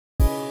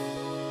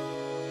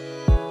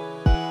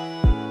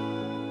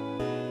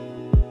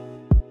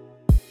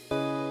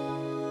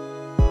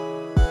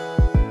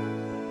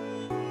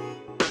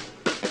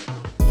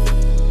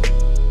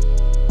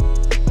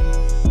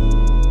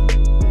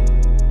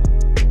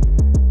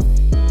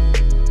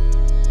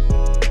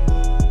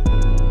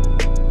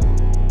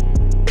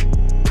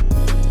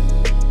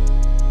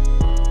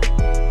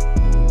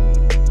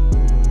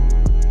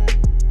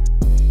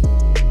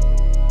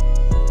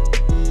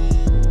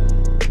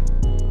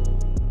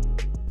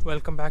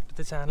Welcome back to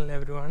the channel,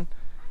 everyone.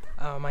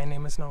 My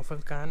name is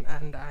Naufal Khan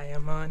and I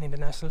am an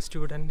international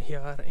student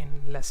here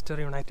in Leicester,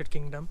 United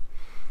Kingdom,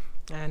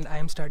 and I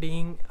am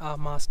studying a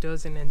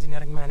Masters in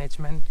Engineering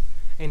Management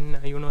in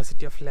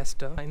University of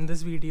Leicester. In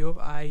this video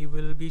I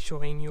will be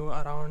showing you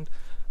around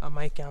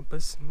my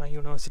campus, my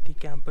university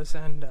campus,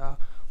 and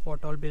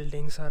what all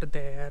buildings are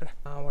there,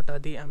 what are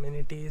the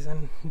amenities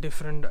and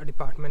different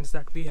departments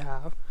that we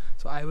have.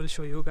 So I will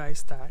show you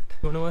guys that.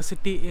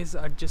 University is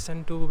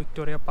adjacent to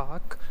Victoria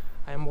Park.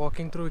 I am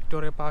walking through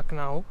Victoria Park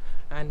now,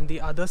 and the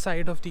other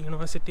side of the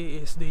university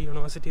is the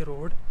University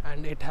Road,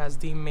 and it has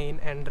the main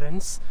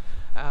entrance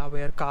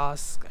where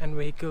cars and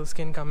vehicles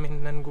can come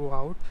in and go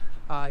out.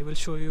 I will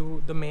show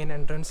you the main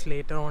entrance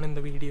later on in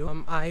the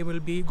video. I will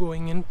be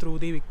going in through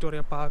the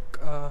Victoria Park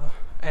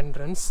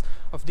entrance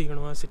of the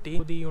university.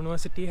 So the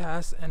university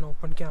has an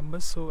open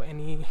campus, so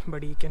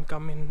anybody can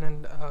come in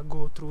and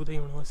go through the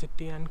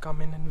university and come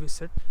in and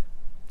visit.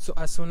 So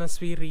as soon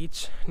as we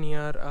reach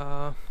near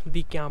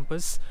the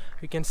campus,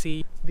 we can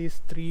see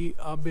these three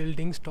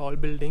buildings, tall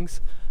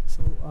buildings.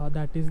 So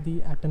that is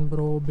the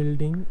Attenborough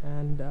building,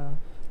 and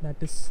that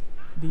is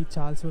the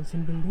Charles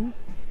Wilson building,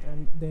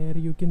 and there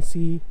you can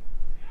see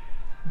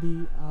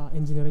the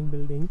engineering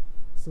building.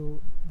 So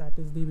that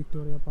is the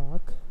Victoria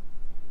Park.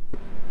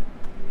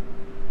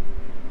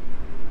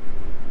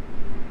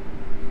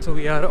 So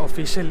we are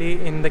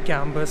officially in the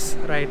campus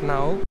right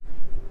now.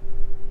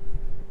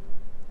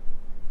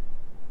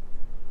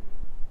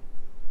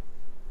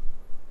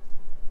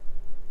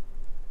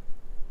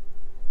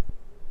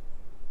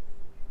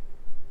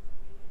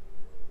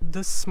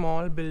 This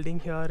small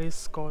building here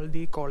is called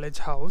the College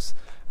House.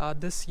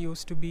 This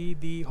used to be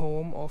the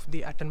home of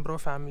the Attenborough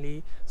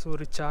family, so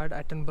Richard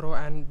Attenborough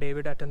and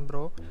David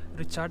Attenborough.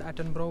 Richard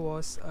Attenborough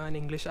was an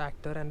English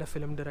actor and a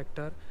film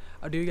director.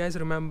 Do you guys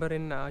remember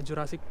in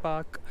Jurassic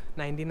Park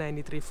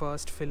 1993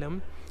 first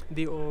film,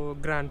 the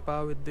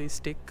grandpa with the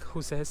stick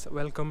who says,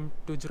 "Welcome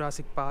to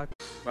Jurassic Park"?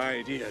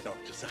 My dear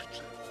Dr.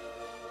 Sattler,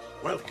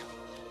 welcome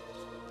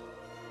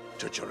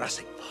to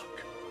Jurassic Park.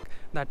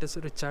 That is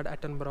Richard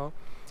Attenborough.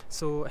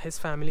 So his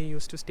family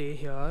used to stay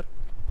here.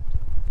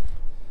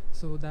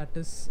 So that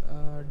is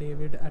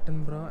David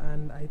Attenborough,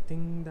 and I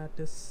think that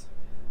is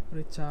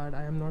Richard,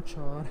 I am not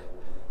sure.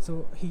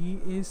 So he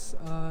is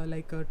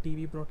like a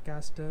TV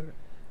broadcaster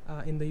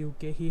in the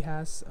UK. He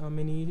has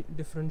many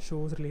different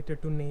shows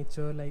related to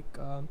nature, like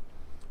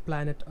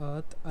Planet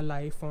Earth, A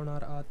Life on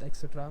Our Earth,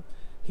 etc.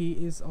 He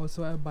is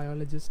also a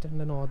biologist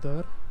and an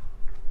author.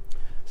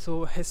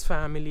 So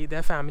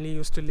their family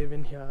used to live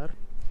in here.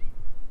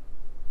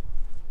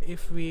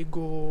 If we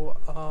go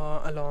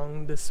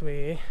along this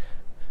way,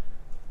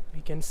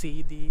 we can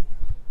see the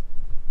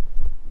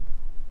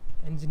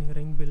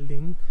engineering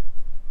building.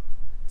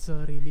 It's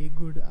a really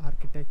good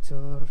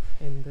architecture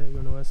in the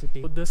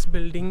university. So this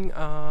building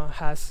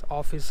has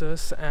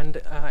offices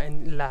and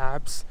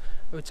labs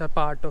which are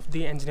part of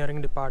the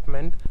engineering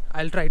department.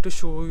 I'll try to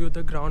show you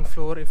the ground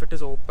floor if it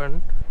is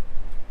open.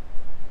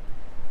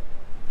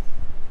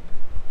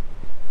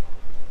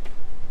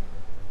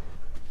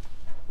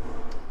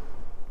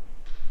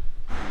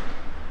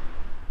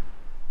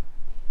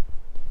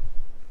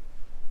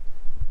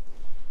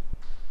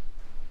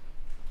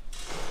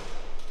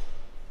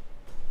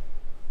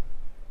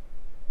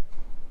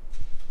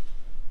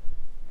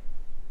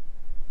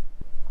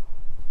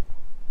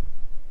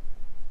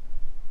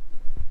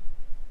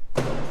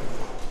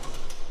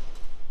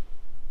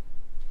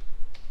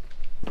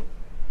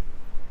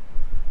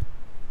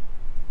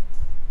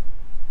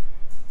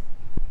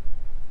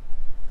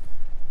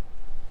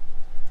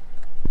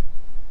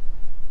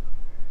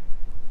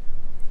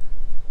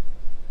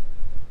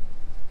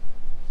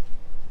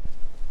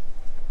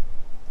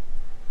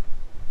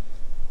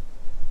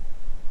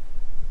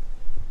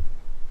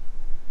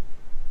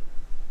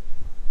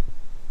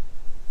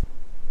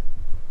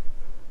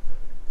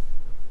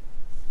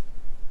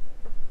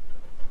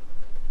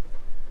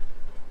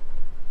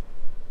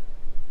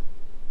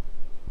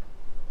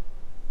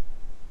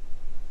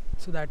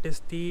 So that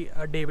is the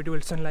David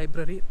Wilson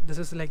Library. This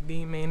is like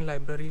the main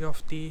library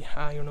of the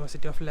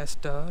University of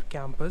Leicester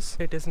campus.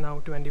 It is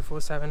now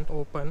 24/7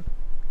 open.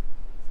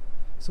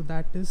 So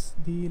that is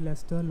the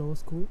Leicester Law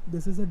School.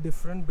 This is a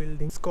different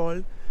building. It's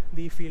called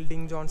the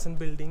Fielding Johnson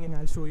building, and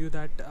I'll show you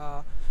that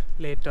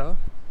later.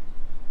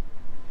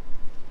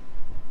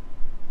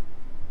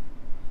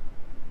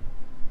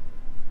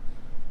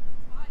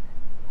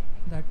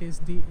 That is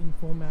the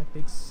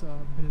informatics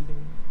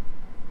building.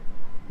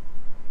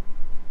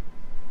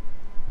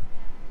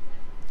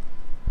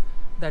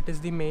 That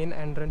is the main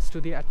entrance to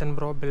the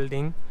Attenborough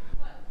building.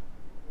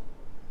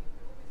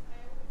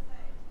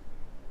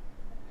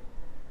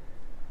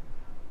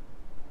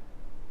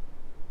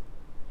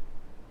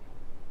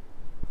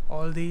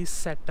 All the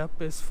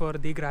setup is for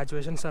the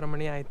graduation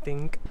ceremony. I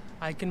think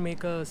I can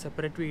make a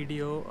separate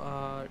video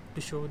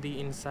to show the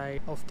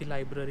inside of the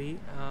library,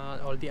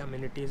 all the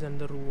amenities and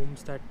the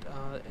rooms that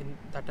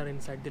are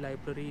inside the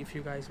library. If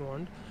you guys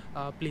want,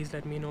 please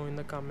let me know in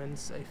the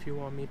comments if you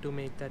want me to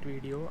make that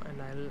video,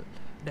 and I'll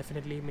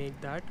definitely make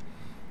that.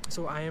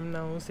 So I am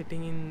now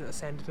sitting in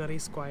Centenary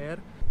Square.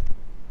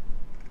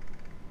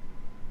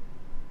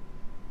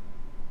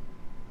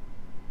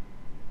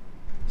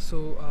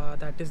 So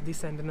that is the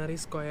Centenary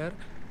Square.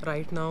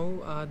 Right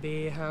now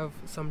they have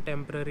some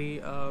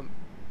temporary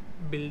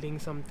building,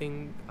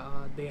 something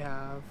they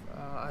have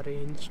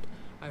arranged.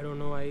 I don't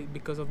know why,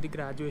 because of the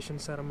graduation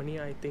ceremony,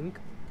 I think.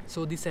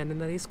 So the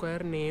Centenary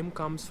Square name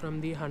comes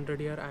from the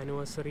 100-year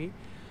anniversary.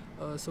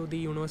 So the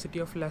University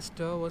of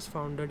Leicester was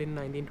founded in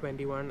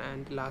 1921,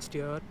 and last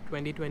year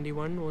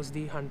 2021 was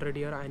the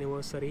 100-year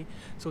anniversary.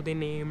 So they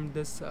named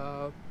this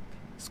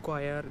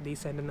square the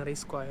Centenary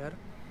Square.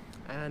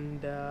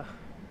 And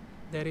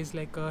there is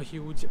like a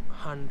huge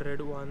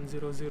 100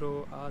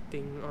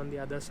 thing on the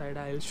other side.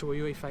 I'll show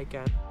you if I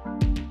can.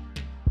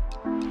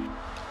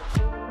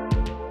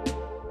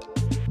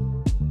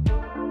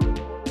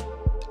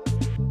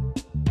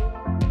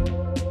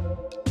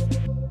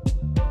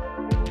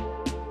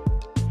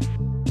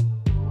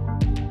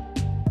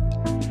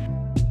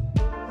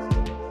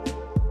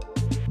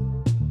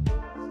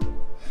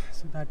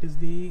 So that is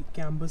the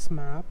campus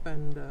map,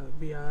 and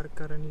we are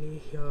currently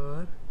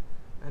here.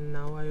 And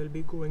now I will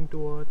be going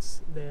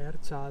towards there,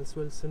 Charles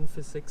Wilson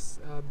Physics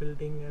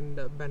building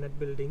and Bennett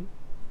building.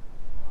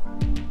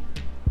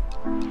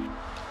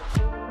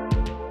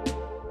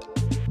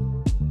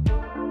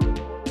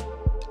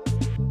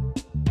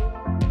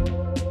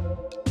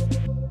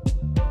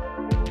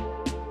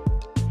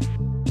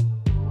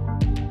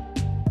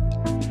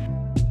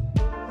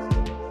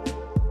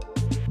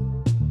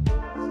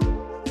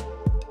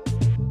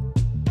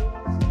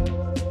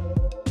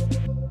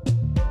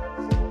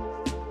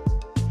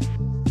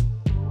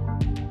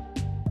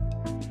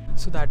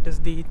 So that is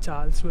the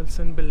Charles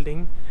Wilson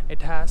building.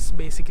 It has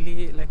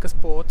basically like a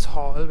sports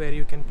hall where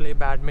you can play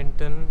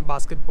badminton,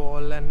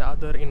 basketball and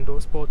other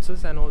indoor sports,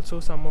 and also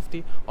some of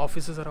the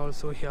offices are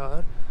also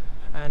here.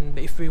 And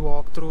if we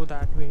walk through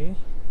that way,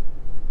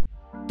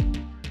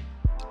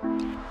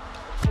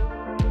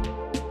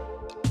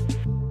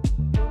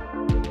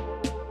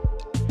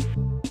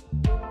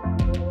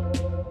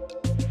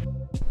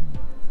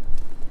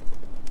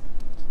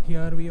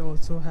 here we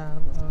also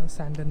have a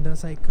Santander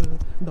cycle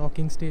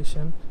docking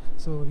station.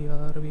 So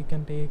here we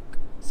can take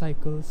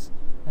cycles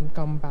and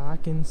come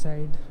back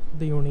inside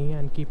the uni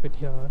and keep it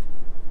here.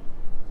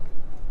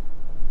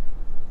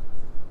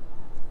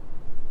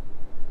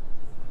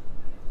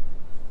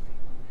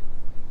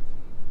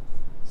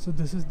 So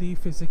this is the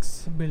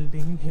physics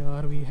building.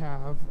 Here we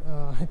have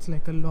it's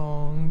like a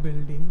long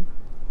building.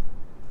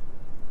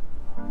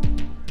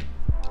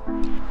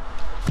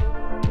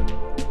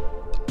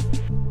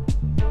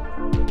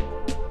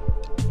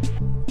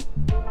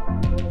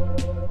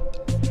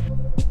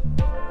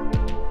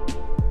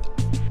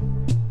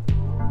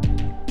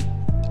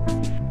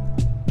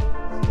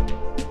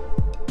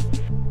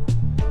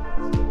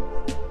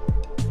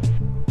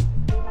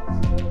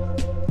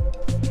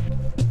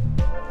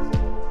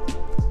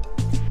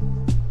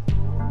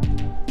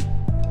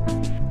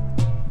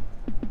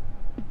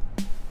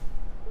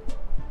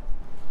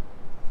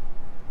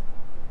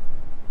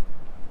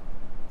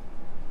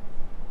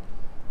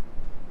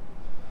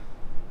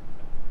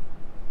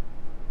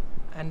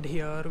 And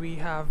here we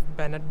have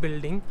Bennett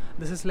building.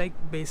 This is like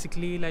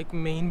basically like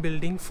main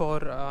building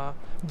for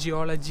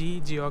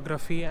geology,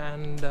 geography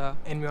and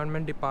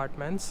environment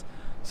departments.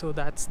 So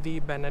that's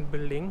the Bennett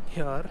building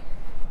here.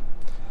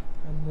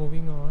 And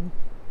moving on,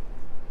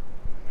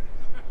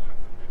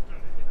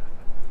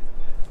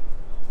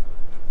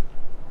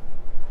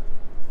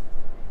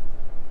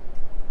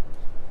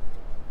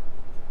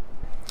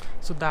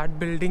 so that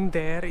building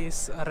there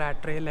is a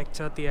Rattray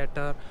Lecture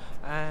Theatre,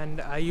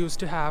 and I used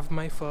to have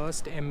my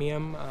first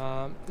MEM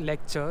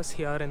lectures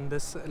here in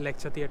this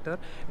lecture theatre.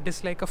 It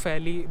is like a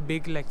fairly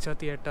big lecture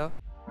theatre.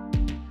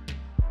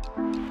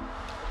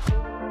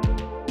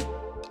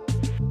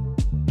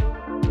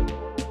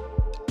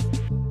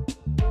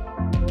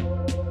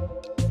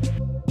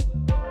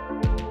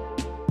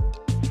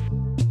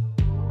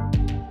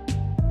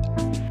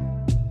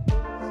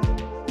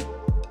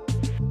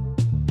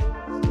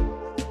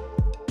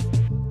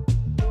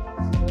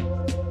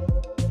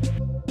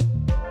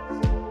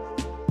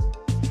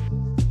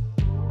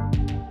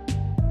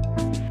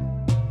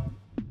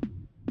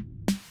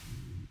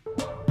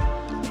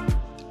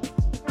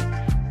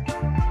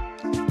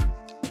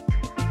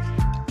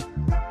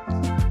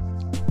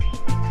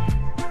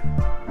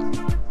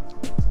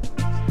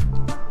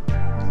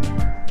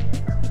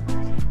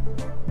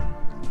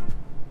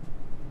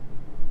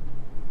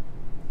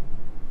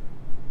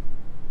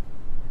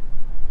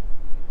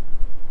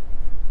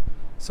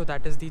 So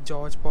that is the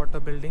George Potter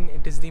building.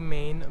 It is the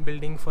main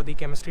building for the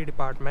chemistry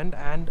department,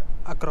 and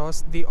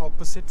across the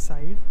opposite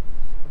side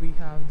we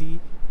have the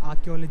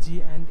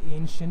archaeology and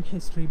ancient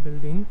history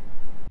building.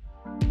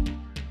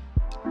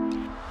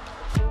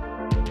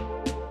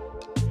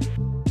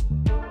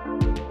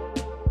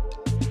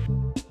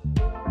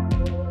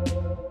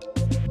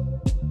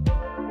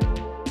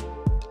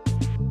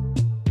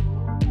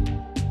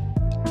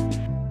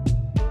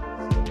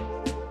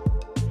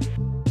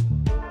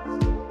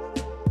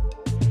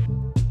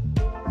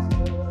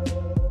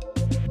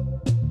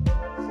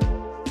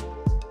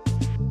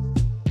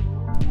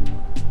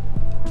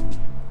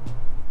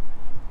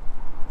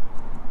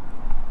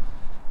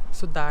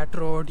 So that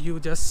road you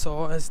just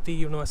saw is the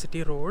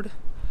university road,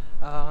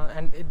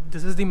 and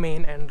this is the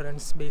main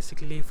entrance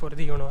basically for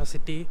the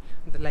university.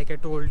 Like I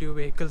told you,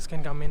 vehicles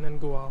can come in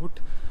and go out,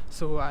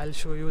 so I'll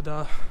show you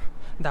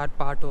that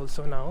part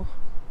also now.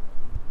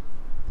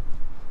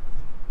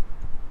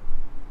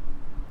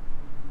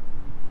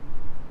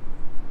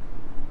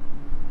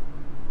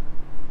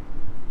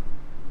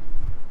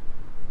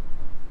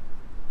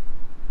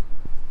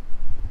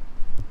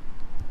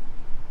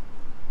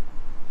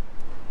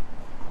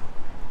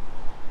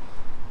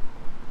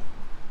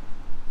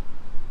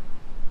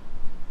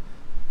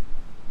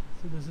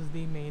 So this is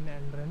the main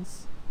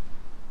entrance.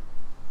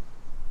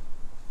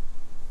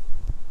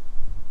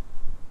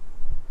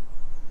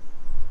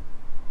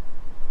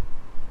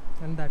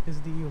 And that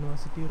is the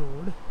university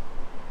road.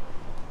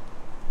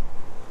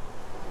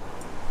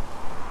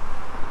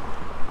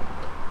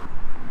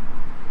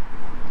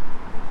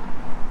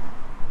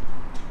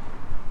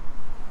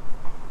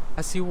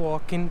 As you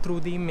walk in through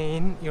the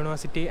main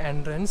university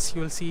entrance,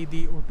 you'll see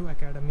the O2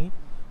 Academy.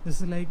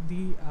 This is like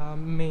the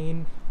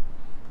main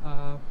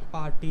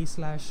party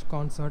 /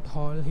 concert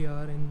hall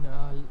here in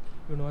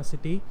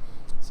university.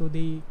 So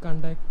they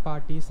conduct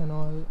parties and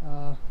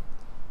all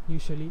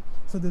usually.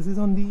 So this is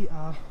on the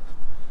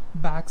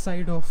back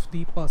side of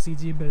the Percy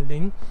G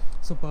building.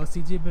 So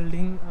Percy G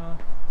building,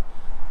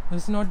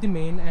 this is not the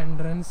main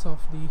entrance of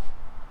the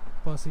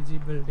Percy G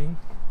building.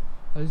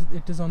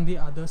 It is on the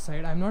other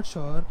side. I'm not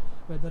sure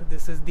whether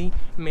this is the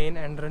main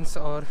entrance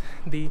or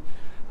the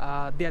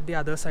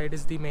other side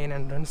is the main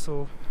entrance.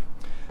 So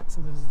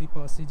this is the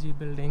Percy G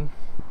building.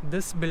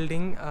 This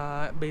building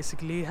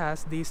basically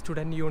has the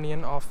student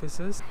union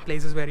offices,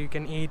 places where you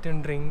can eat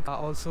and drink.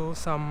 Also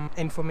some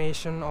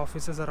information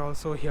offices are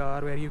also here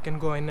where you can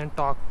go in and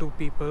talk to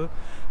people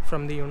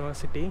from the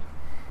university.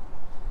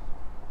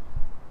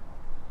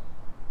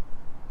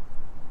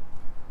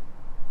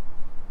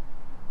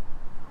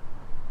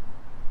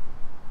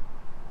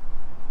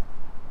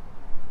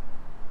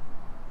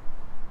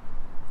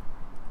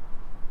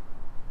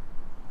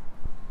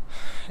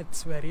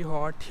 It's very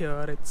hot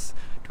here. It's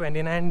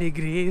 29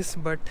 degrees,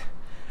 but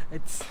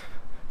it's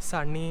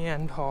sunny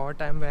and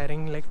hot. I'm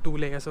wearing like 2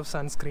 layers of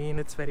sunscreen.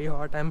 It's very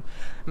hot. I'm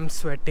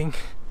sweating.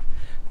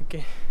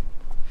 Okay,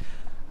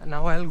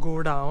 now I'll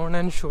go down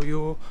and show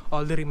you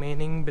all the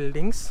remaining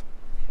buildings.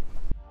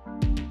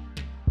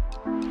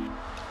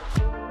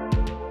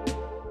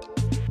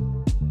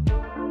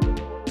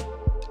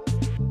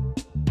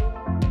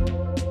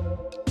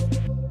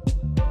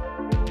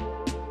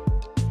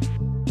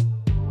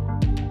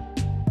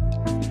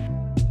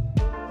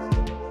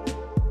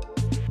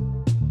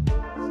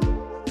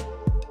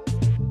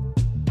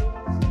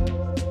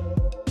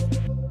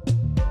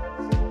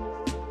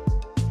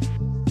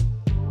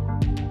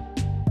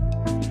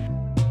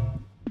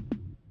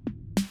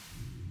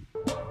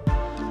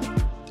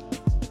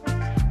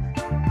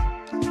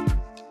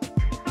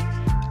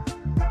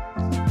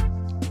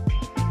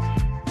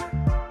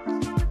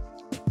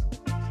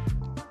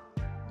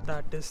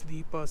 That is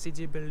the Percy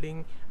G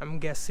building. I'm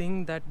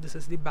guessing that this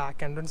is the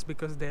back entrance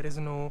because there is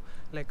no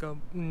like a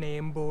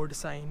name board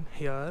sign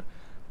here.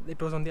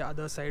 It was on the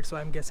other side, so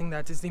I'm guessing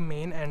that is the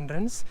main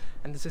entrance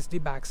and this is the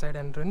backside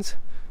entrance.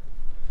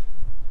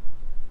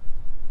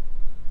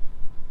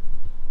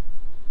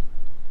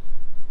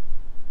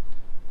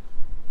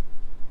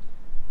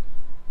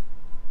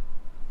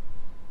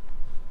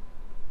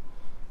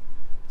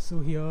 So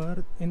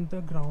here in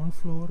the ground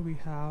floor we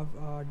have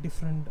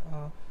different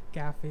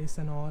cafes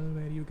and all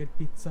where you get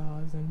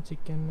pizzas and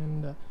chicken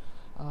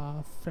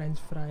and french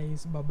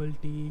fries, bubble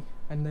tea,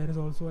 and there is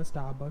also a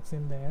Starbucks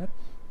in there.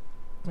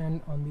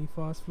 And on the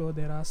first floor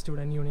there are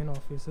student union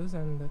offices,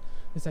 and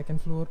the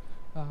second floor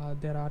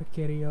there are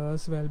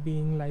careers,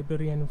 well-being,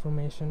 library and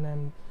information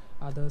and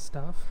other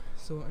stuff.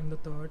 So in the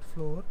third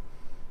floor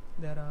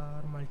there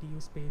are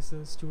multi-use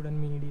spaces, student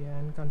media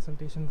and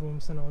consultation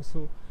rooms, and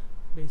also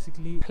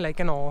basically like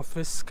an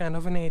office kind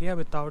of an area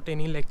without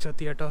any lecture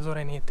theaters or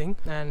anything,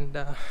 and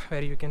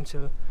where you can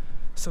chill.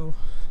 So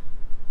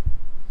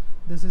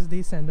this is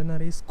the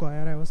Centenary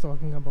Square I was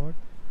talking about.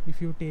 If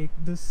you take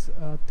this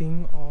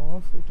thing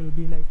off, it will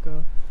be like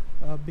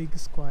a big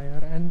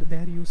square, and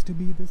there used to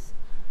be this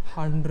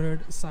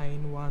 100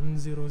 sign,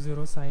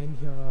 100 sign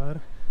here,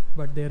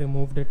 but they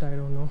removed it. I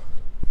don't know.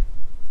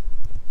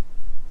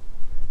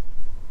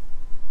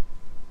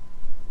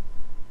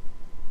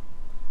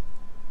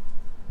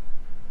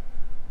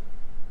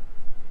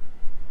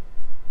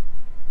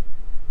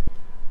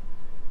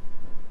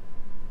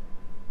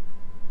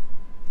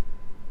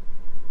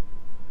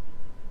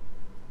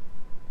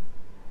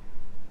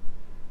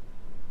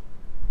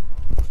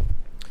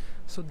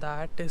 So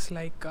that is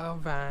like a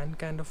van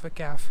kind of a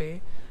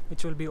cafe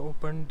which will be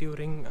open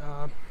during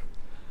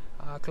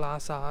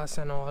class hours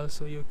and all,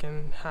 so you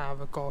can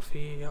have a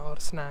coffee or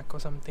snack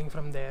or something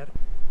from there.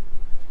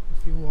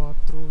 If you walk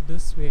through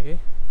this way,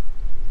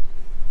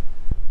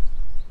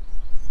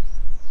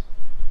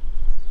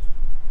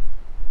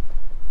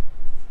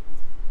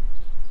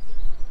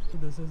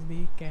 this this is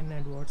the Ken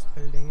Edwards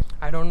building.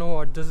 I don't know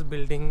what this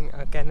building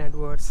Ken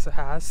Edwards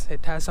has.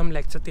 It has some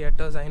lecture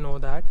theatres, I know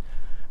that.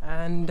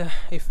 And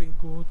if we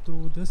go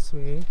through this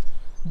way,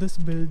 this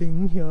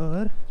building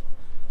here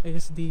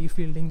is the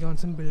Fielding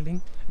Johnson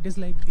building. It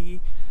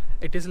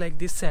is like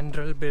the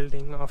central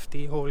building of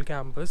the whole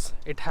campus.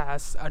 It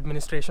has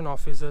administration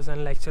offices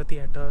and lecture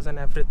theatres and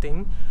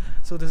everything.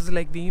 So this is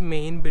like the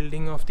main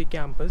building of the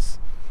campus.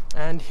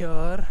 And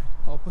here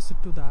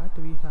opposite to that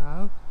we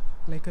have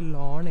like a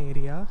lawn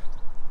area.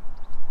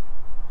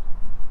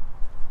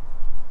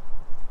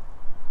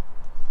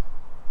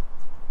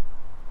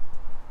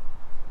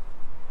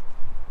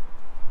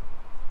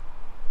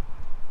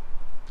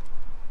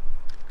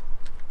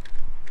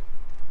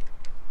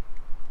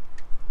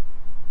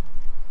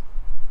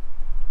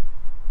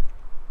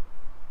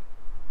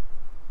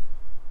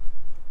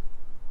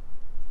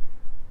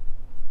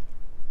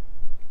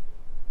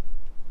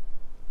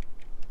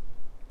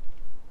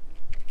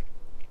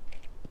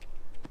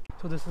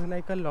 So this is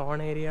like a lawn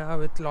area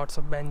with lots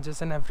of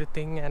benches and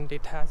everything, and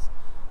it has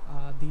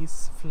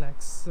these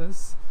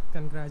flexes,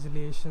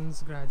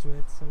 congratulations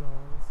graduates and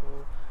all.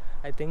 So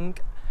I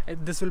think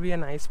this will be a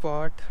nice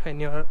spot when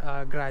you're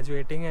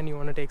graduating and you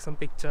want to take some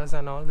pictures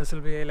and all. This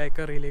will be like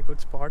a really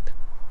good spot.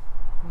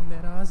 And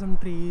there are some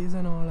trees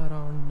and all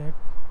around it,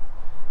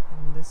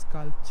 and this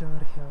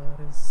sculpture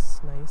here is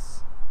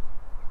nice.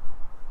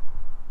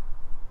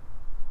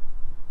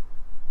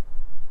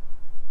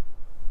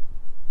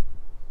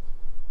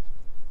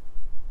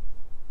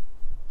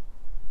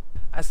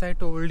 As I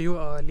told you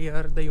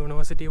earlier, the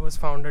university was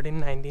founded in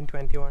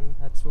 1921.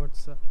 That's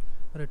what's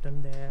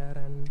written there,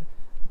 and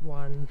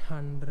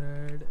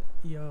 100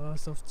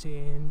 years of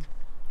change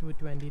to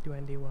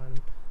 2021.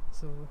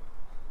 So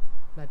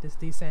that is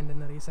the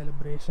centenary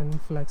celebration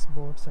flex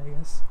boards, I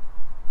guess.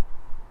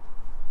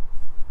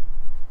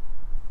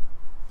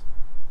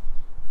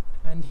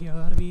 And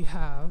here we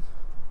have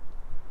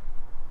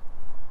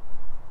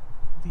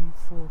the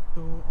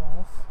photo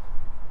of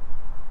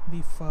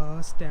the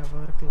first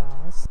ever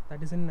class,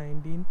 that is in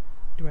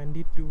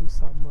 1922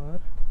 summer.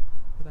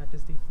 That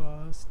is the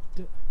first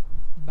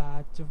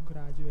batch of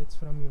graduates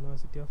from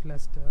University of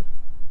Leicester.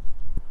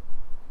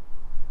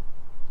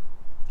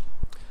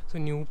 So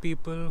new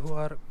people who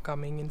are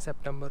coming in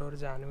September or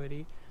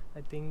January,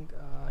 I think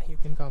you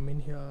can come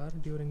in here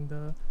during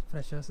the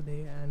Freshers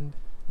Day, and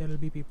there will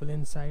be people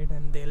inside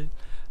and they'll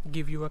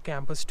give you a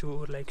campus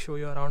tour, like show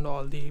you around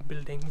all the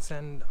buildings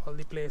and all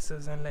the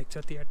places and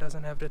lecture theatres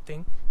and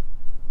everything.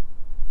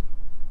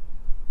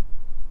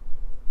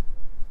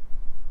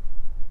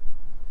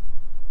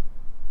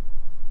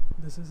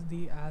 This is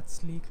the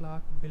Atsley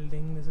Clark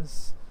building. This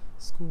is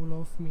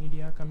School of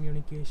Media,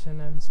 Communication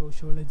and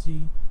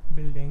Sociology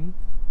building.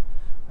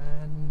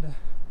 And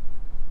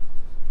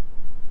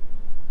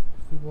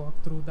if we walk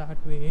through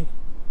that way,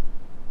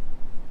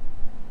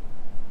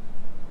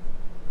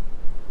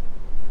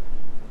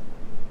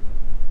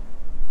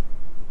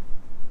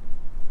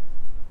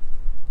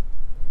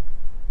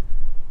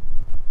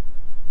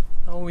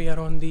 now we are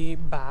on the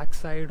back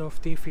side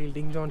of the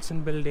Fielding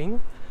Johnson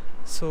building.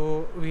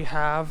 So we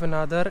have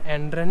another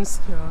entrance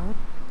here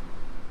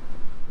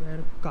where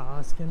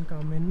cars can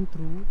come in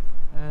through,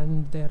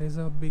 and there is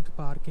a big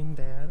parking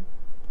there,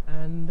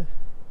 and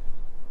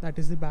that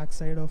is the back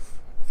side of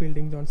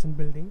Fielding Johnson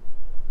building.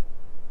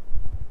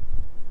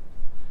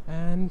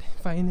 And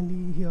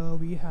finally here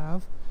we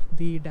have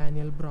the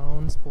Daniel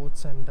Brown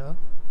Sports Center.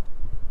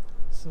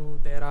 So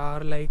there are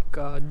like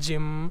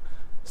gym,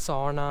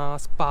 sauna,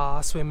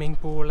 spa, swimming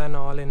pool and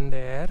all in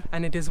there,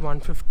 and it is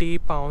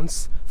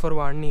 £150 for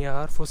 1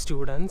 year for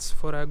students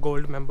for a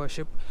gold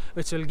membership,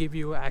 which will give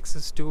you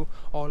access to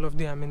all of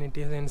the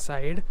amenities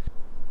inside.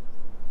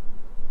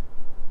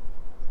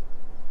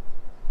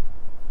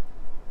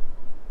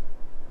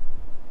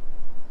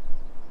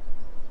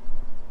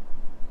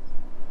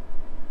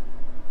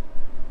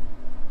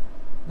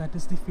 That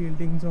is the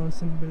Fielding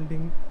Johnson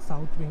building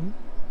south wing.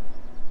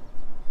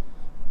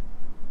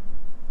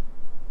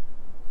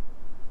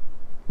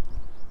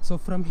 So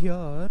from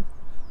here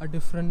a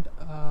different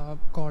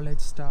college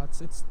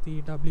starts. It's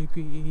the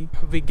WQE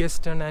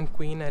Wigiston and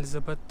Queen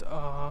Elizabeth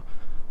I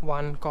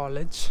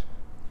college.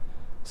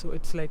 So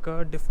it's like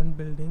a different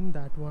building,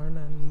 that one,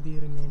 and the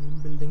remaining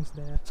buildings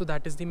there. So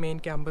that is the main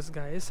campus,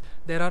 guys.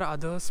 There are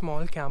other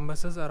small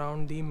campuses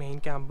around the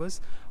main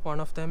campus. One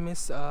of them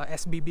is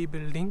SBB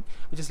building,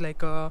 which is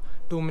like a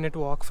 2-minute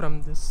walk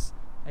from this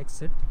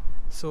exit.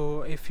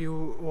 So if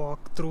you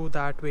walk through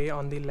that way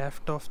on the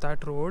left of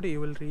that road,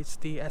 you will reach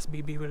the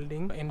SBB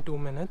building in 2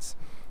 minutes.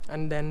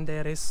 And then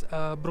there is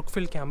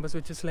Brookfield campus,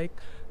 which is like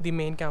the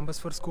main campus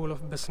for School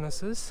of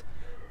Businesses,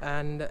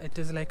 and it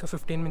is like a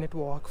 15-minute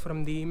walk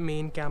from the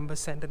main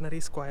campus, Centenary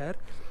Square.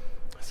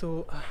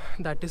 So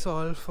that is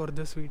all for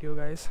this video,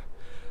 guys.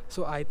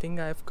 So I think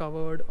I've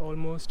covered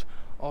almost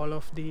all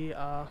of the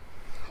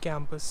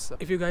campus.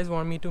 If you guys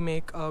want me to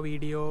make a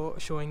video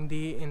showing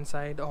the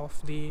inside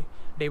of the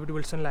David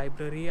Wilson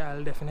Library,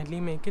 I'll definitely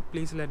make it.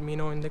 Please let me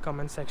know in the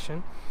comment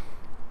section.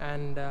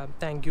 And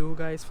thank you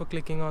guys for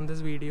clicking on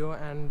this video,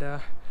 and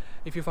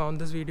If you found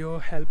this video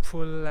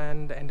helpful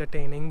and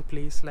entertaining,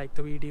 please like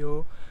the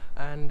video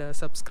and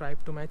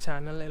subscribe to my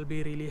channel. It'll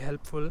be really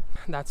helpful.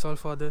 That's all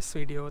for this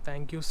video.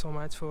 Thank you so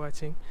much for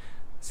watching.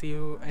 See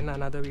you in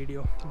another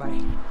video.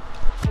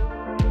 Bye.